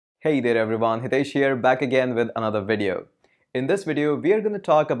Hey there everyone, Hitesh here, back again with another video. In this video, we are going to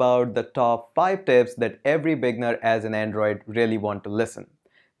talk about the top 5 tips that every beginner as an Android really want to listen.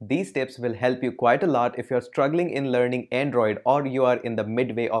 These tips will help you quite a lot if you're struggling in learning Android or you are in the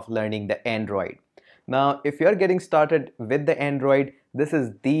midway of learning the Android. Now, if you're getting started with the Android, this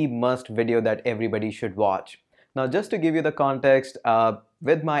is the must video that everybody should watch. Now, just to give you the context,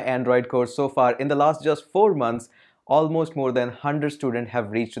 with my Android course so far, in the last just 4 months, almost more than 100 students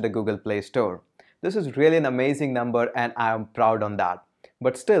have reached the Google Play Store. This is really an amazing number and I am proud on that.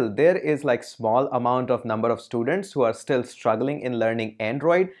 But still, there is like small amount of number of students who are still struggling in learning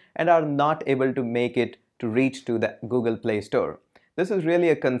Android and are not able to make it to reach to the Google Play Store. This is really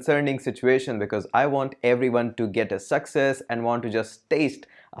a concerning situation because I want everyone to get a success and want to just taste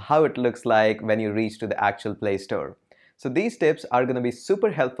how it looks like when you reach to the actual Play Store. So these tips are going to be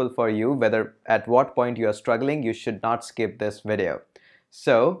super helpful for you whether at what point you are struggling. You should not skip this video.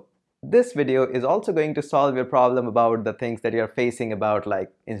 So this video is also going to solve your problem about the things that you're facing about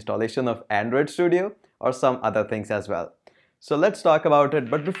like installation of Android Studio or some other things as well. So let's talk about it.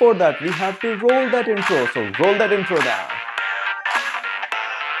 But before that, we have to roll that intro. So roll that intro now.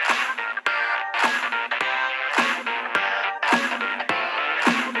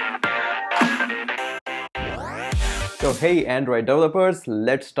 So hey Android developers,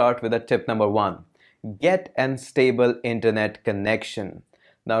 let's start with the tip number 1. Get an stable internet connection.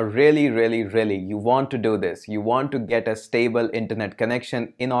 Now really, you want to do this. You want to get a stable internet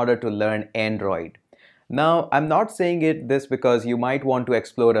connection in order to learn Android. Now, I'm not saying this because you might want to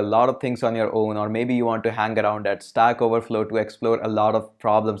explore a lot of things on your own, or maybe you want to hang around at Stack Overflow to explore a lot of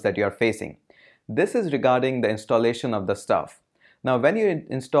problems that you are facing. This is regarding the installation of the stuff. Now, when you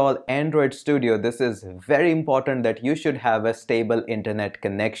install Android Studio, this is very important that you should have a stable internet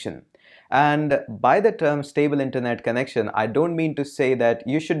connection. And by the term stable internet connection, I don't mean to say that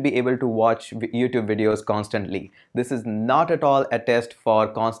you should be able to watch YouTube videos constantly. This is not at all a test for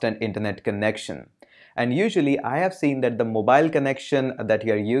constant internet connection. And usually I have seen that the mobile connection that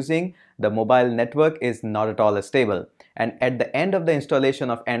you're using, the mobile network is not at all stable. And at the end of the installation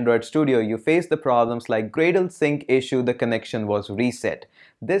of Android Studio, you face the problems like gradle sync issue, the connection was reset.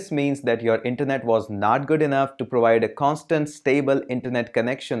 This means that your internet was not good enough to provide a constant stable internet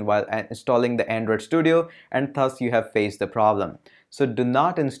connection while installing the Android Studio, and thus you have faced the problem. So do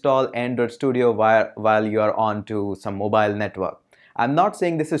not install Android Studio while you are on to some mobile network. I'm not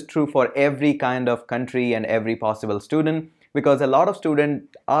saying this is true for every kind of country and every possible student, because a lot of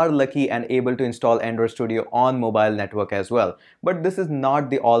students are lucky and able to install Android Studio on mobile network as well. But this is not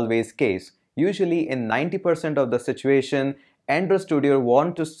the always case. Usually in 90% of the situation, Android Studio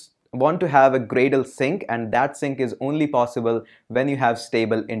want to have a gradle sync, and that sync is only possible when you have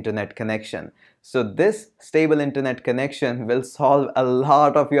stable internet connection. So this stable internet connection will solve a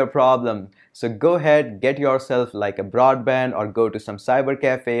lot of your problem. So go ahead, get yourself like a broadband or go to some cyber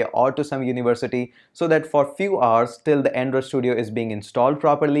cafe or to some university so that for few hours till the Android Studio is being installed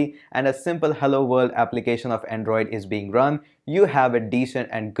properly and a simple Hello World application of Android is being run, you have a decent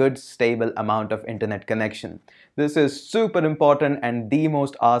and good stable amount of internet connection. This is super important and the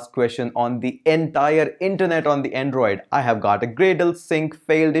most asked question on the entire internet on the Android. I have got a gradle sync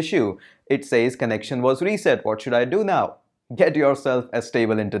failed issue. It says connection was reset. What should I do now? Get yourself a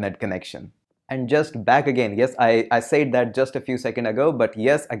stable internet connection. And just back again, yes, I said that just a few seconds ago, but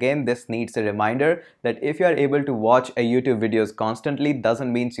yes, again, this needs a reminder that if you are able to watch a YouTube videos constantly,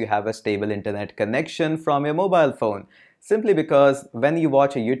 doesn't mean you have a stable internet connection from your mobile phone. Simply because when you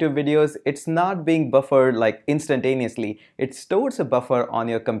watch a YouTube videos, it's not being buffered like instantaneously. It stores a buffer on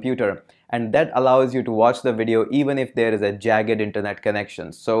your computer and that allows you to watch the video even if there is a jagged internet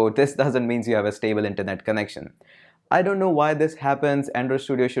connection. So this doesn't mean you have a stable internet connection. I don't know why this happens. Android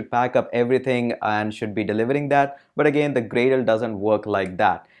Studio should pack up everything and should be delivering that. But again, the gradle doesn't work like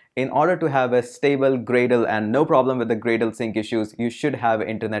that. In order to have a stable gradle and no problem with the gradle sync issues, you should have an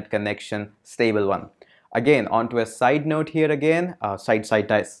internet connection stable one. Again, onto a side note here again, a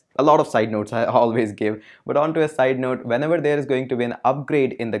lot of side notes I always give, but onto a side note, whenever there is going to be an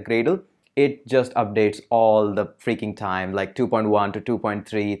upgrade in the gradle, it just updates all the freaking time, like 2.1 to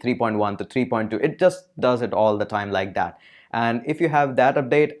 2.3, 3.1 to 3.2. It just does it all the time like that. And if you have that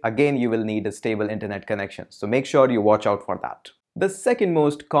update, again, you will need a stable internet connection. So make sure you watch out for that. The second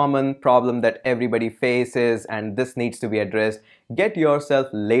most common problem that everybody faces, and this needs to be addressed, get yourself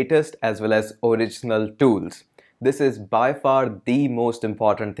latest as well as original tools. This is by far the most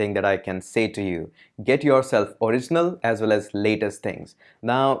important thing that I can say to you. Get yourself original as well as latest things.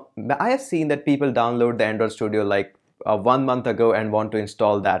 Now, I have seen that people download the Android Studio like 1 month ago and want to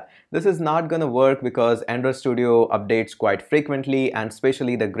install that. This is not going to work because Android Studio updates quite frequently, and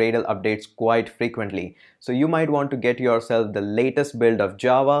especially the Gradle updates quite frequently. So you might want to get yourself the latest build of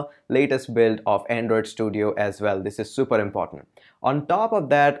Java, latest build of Android Studio as well. This is super important. On top of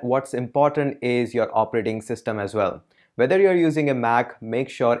that, what's important is your operating system as well. Whether you're using a Mac, make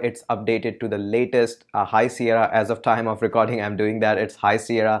sure it's updated to the latest High Sierra. As of time of recording, I'm doing that, it's High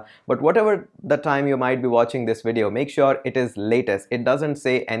Sierra. But whatever the time you might be watching this video, make sure it is latest. It doesn't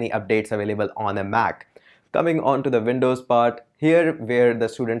say any updates available on a Mac. Coming on to the Windows part, here where the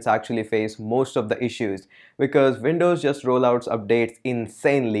students actually face most of the issues, because Windows just rollouts updates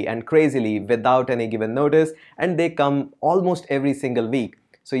insanely and crazily without any given notice, and they come almost every single week.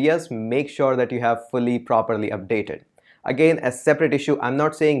 So yes, make sure that you have fully properly updated. Again, a separate issue. I'm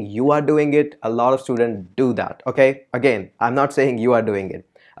not saying you are doing it. A lot of students do that. Okay. Again, I'm not saying you are doing it.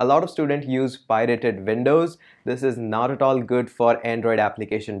 A lot of students use pirated Windows. This is not at all good for Android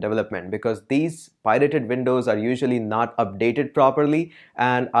application development because these pirated Windows are usually not updated properly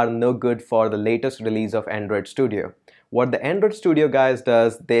and are no good for the latest release of Android Studio. What the Android Studio guys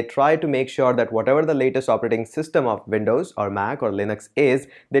does, they try to make sure that whatever the latest operating system of Windows or Mac or Linux is,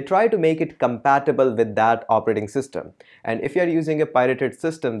 they try to make it compatible with that operating system. And if you're using a pirated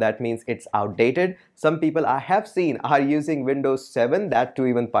system, that means it's outdated. Some people I have seen are using Windows 7, that too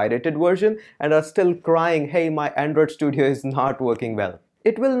even pirated version, and are still crying, hey, my Android Studio is not working well.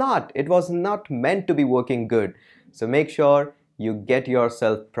 It will not. It was not meant to be working good. So make sure you get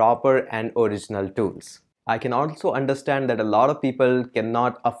yourself proper and original tools. I can also understand that a lot of people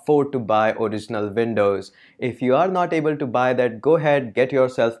cannot afford to buy original Windows. If you are not able to buy that, go ahead, get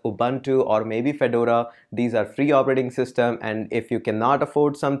yourself Ubuntu or maybe Fedora. These are free operating system, and if you cannot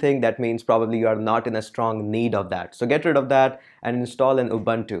afford something, that means probably you are not in a strong need of that. So get rid of that and install an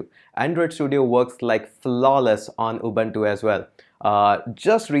Ubuntu. Android Studio works like flawless on Ubuntu as well.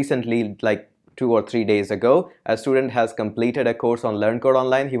 Just recently, like 2 or 3 days ago, a student has completed a course on Learn Code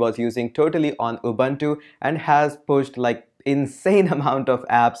Online. He was using totally on Ubuntu and has pushed like insane amount of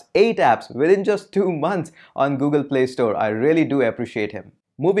apps, 8 apps within just 2 months on Google Play Store. I really do appreciate him.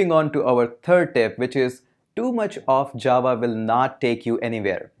 Moving on to our third tip, which is too much of Java will not take you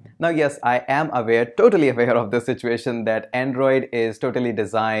anywhere. Now, yes, I am aware, totally aware of the situation that Android is totally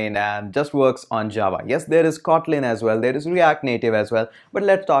designed and just works on Java. Yes, there is Kotlin as well, there is React Native as well, but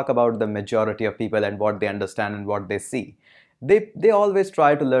let's talk about the majority of people and what they understand and what they see. They always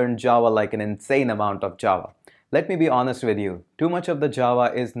try to learn Java like an insane amount of Java. Let me be honest with you, too much of the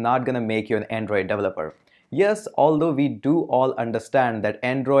Java is not gonna make you an Android developer. Yes, although we do all understand that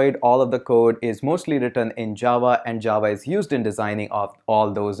Android, all of the code is mostly written in Java and Java is used in designing of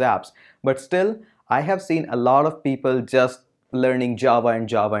all those apps. But still, I have seen a lot of people just learning Java and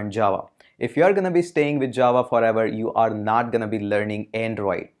Java and Java. If you are going to be staying with Java forever, you are not going to be learning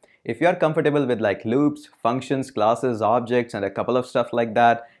Android. If you are comfortable with like loops, functions, classes, objects, and a couple of stuff like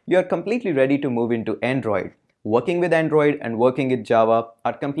that, you are completely ready to move into Android. Working with Android and working with Java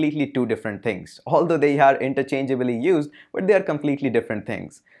are completely two different things. Although they are interchangeably used, but they are completely different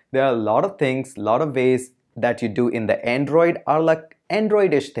things. There are a lot of things, a lot of ways that you do in the Android are like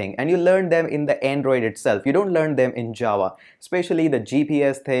Androidish thing, and you learn them in the Android itself. You don't learn them in Java, especially the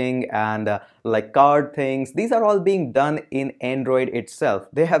GPS thing and like card things. These are all being done in Android itself.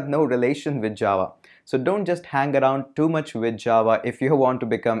 They have no relation with Java. So don't just hang around too much with Java if you want to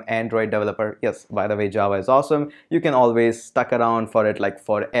become Android developer. Yes, by the way, Java is awesome. You can always stuck around for it like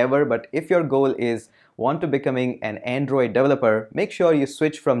forever. But if your goal is want to becoming an Android developer, make sure you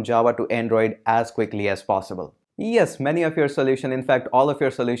switch from Java to Android as quickly as possible. Yes, many of your solution, in fact, all of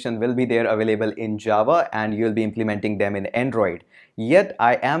your solution will be there available in Java and you'll be implementing them in Android. Yet,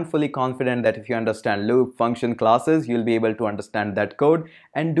 I am fully confident that if you understand loop, function, classes, you'll be able to understand that code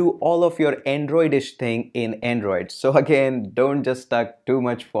and do all of your Androidish thing in Android. So again, don't just stuck too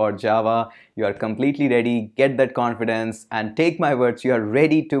much for Java. You are completely ready, get that confidence and take my words, you are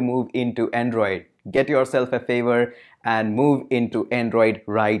ready to move into Android. Get yourself a favor and move into Android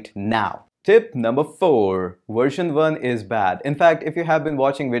right now. Tip number 4, version 1 is bad. In fact, if you have been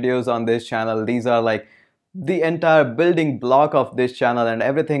watching videos on this channel, these are like the entire building block of this channel and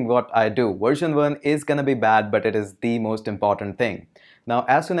everything what I do. Version 1 is gonna be bad, but it is the most important thing. Now,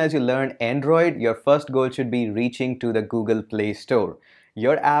 as soon as you learn Android, your first goal should be reaching to the Google Play Store.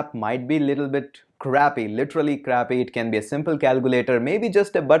 Your app might be a little bit crappy, literally crappy. It can be a simple calculator, maybe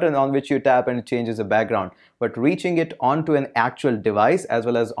just a button on which you tap and it changes the background. But reaching it onto an actual device as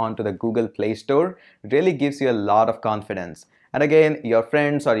well as onto the Google Play Store really gives you a lot of confidence. And again, your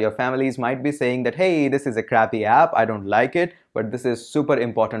friends or your families might be saying that, hey, this is a crappy app, I don't like it, but this is super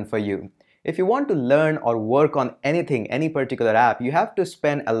important for you. If you want to learn or work on anything, any particular app, you have to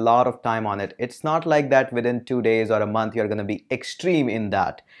spend a lot of time on it. It's not like that within 2 days or a month you're going to be extreme in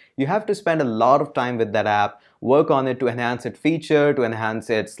that. You have to spend a lot of time with that app, work on it to enhance its feature, to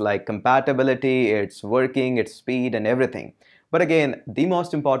enhance its compatibility, its working, its speed and everything. But again, the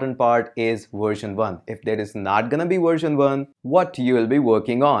most important part is version 1. If there is not gonna be version 1, what you will be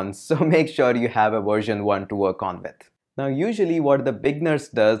working on. So make sure you have a version 1 to work on with. Now usually what the beginners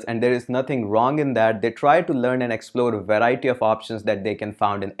does, and there is nothing wrong in that, they try to learn and explore a variety of options that they can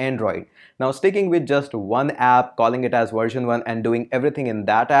find in Android. Now sticking with just one app, calling it as version 1 and doing everything in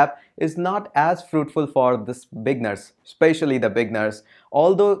that app is not as fruitful for the beginners, especially the beginners.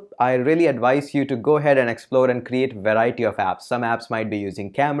 Although I really advise you to go ahead and explore and create variety of apps. Some apps might be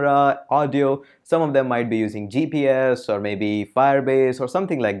using camera, audio, some of them might be using GPS or maybe Firebase or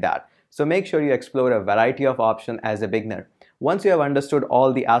something like that. So make sure you explore a variety of options as a beginner. Once you have understood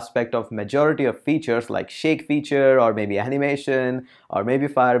all the aspect of majority of features like shake feature or maybe animation or maybe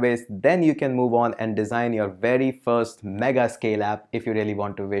Firebase, then you can move on and design your very first mega scale app if you really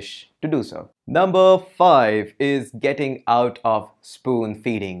want to wish to do so. Number 5 is getting out of spoon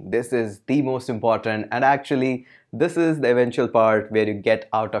feeding. This is the most important, and actually this is the eventual part where you get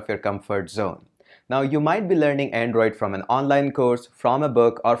out of your comfort zone. Now you might be learning Android from an online course, from a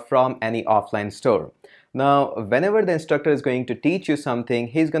book or from any offline store. Now whenever the instructor is going to teach you something,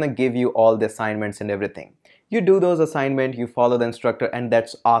 he's going to give you all the assignments and everything. You do those assignments, you follow the instructor, and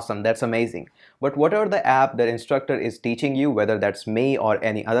that's awesome, that's amazing. But whatever the app the instructor is teaching you, whether that's me or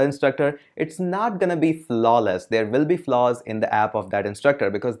any other instructor, it's not gonna be flawless. There will be flaws in the app of that instructor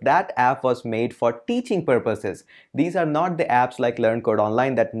because that app was made for teaching purposes. These are not the apps like Learn Code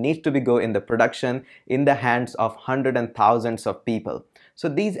Online that needs to be go in the production in the hands of hundreds and thousands of people. So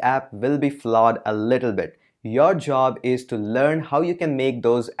these apps will be flawed a little bit. Your job is to learn how you can make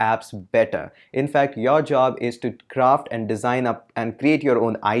those apps better. In fact, your job is to craft and design up and create your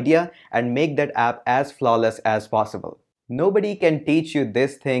own idea and make that app as flawless as possible. Nobody can teach you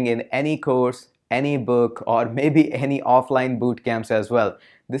this thing in any course, any book, or maybe any offline boot camps as well.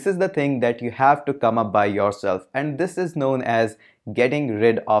 This is the thing that you have to come up by yourself, and this is known as getting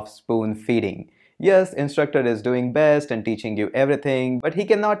rid of spoon feeding. Yes, instructor is doing best and teaching you everything, but he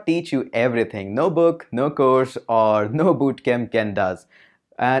cannot teach you everything. No book, no course, or no bootcamp can does.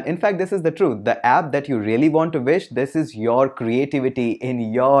 And in fact, this is the truth. The app that you really want to wish, this is your creativity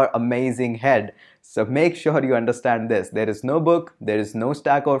in your amazing head. So make sure you understand this. There is no book, there is no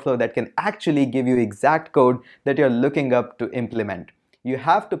Stack Overflow that can actually give you exact code that you're looking up to implement. You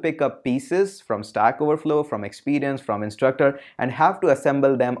have to pick up pieces from Stack Overflow, from experience, from instructor, and have to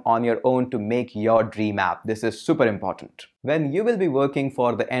assemble them on your own to make your dream app. This is super important. When you will be working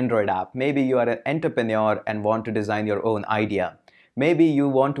for the Android app, maybe you are an entrepreneur and want to design your own idea. Maybe you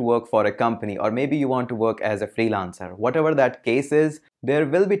want to work for a company, or maybe you want to work as a freelancer. Whatever that case is, there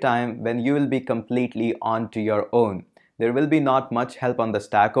will be time when you will be completely onto your own. There will be not much help on the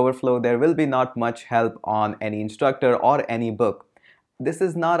Stack Overflow. There will be not much help on any instructor or any book. This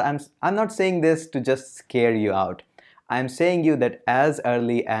is not, I'm not saying this to just scare you out. I'm saying you that as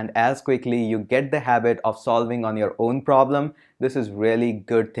early and as quickly you get the habit of solving on your own problem, this is really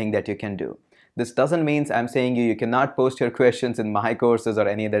good thing that you can do. This doesn't mean I'm saying you cannot post your questions in my courses or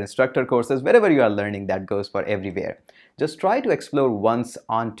any other instructor courses. Wherever you are learning, that goes for everywhere. Just try to explore once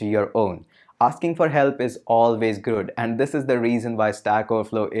onto your own. Asking for help is always good, and this is the reason why Stack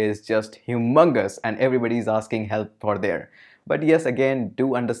Overflow is just humongous and everybody is asking help for there. But yes, again,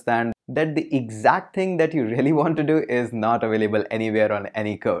 do understand that the exact thing that you really want to do is not available anywhere on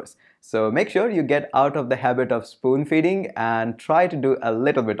any course. So make sure you get out of the habit of spoon feeding and try to do a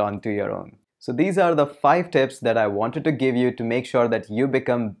little bit onto your own. So these are the 5 tips that I wanted to give you to make sure that you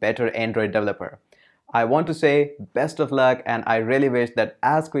become better Android developer. I want to say best of luck, and I really wish that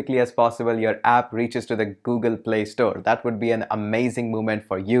as quickly as possible your app reaches to the Google Play Store. That would be an amazing moment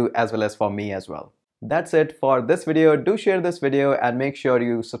for you as well as for me as well. That's it for this video. Do share this video and make sure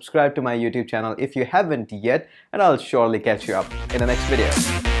you subscribe to my YouTube channel if you haven't yet, and I'll surely catch you up in the next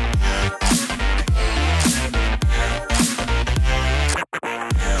video.